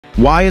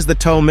Why is the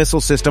TOW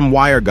missile system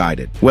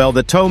wire-guided? Well,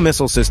 the TOW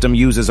missile system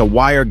uses a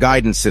wire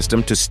guidance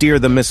system to steer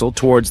the missile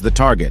towards the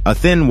target. A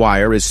thin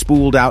wire is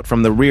spooled out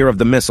from the rear of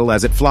the missile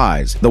as it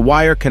flies. The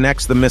wire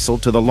connects the missile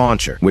to the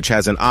launcher, which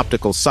has an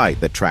optical sight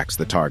that tracks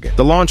the target.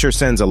 The launcher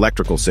sends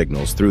electrical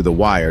signals through the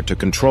wire to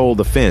control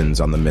the fins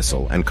on the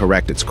missile and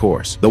correct its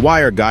course. The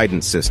wire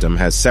guidance system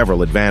has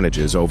several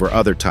advantages over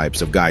other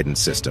types of guidance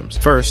systems.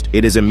 First,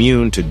 it is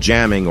immune to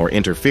jamming or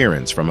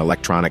interference from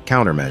electronic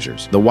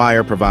countermeasures. The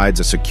wire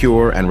provides a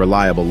secure and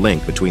reliable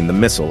link between the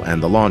missile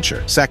and the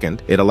launcher.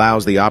 Second, it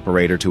allows the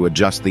operator to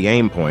adjust the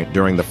aim point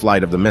during the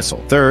flight of the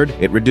missile. Third,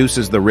 it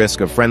reduces the risk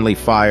of friendly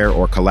fire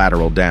or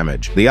collateral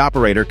damage. The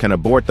operator can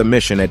abort the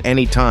mission at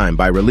any time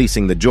by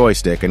releasing the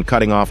joystick and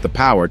cutting off the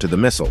power to the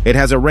missile. It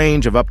has a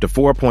range of up to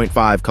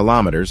 4.5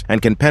 kilometers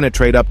and can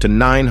penetrate up to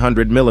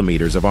 900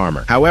 millimeters of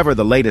armor. However,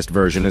 the latest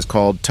version is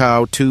called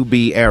TOW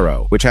 2B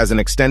Aero, which has an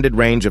extended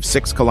range of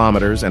 6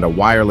 kilometers and a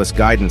wireless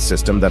guidance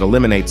system that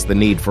eliminates the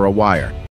need for a wire.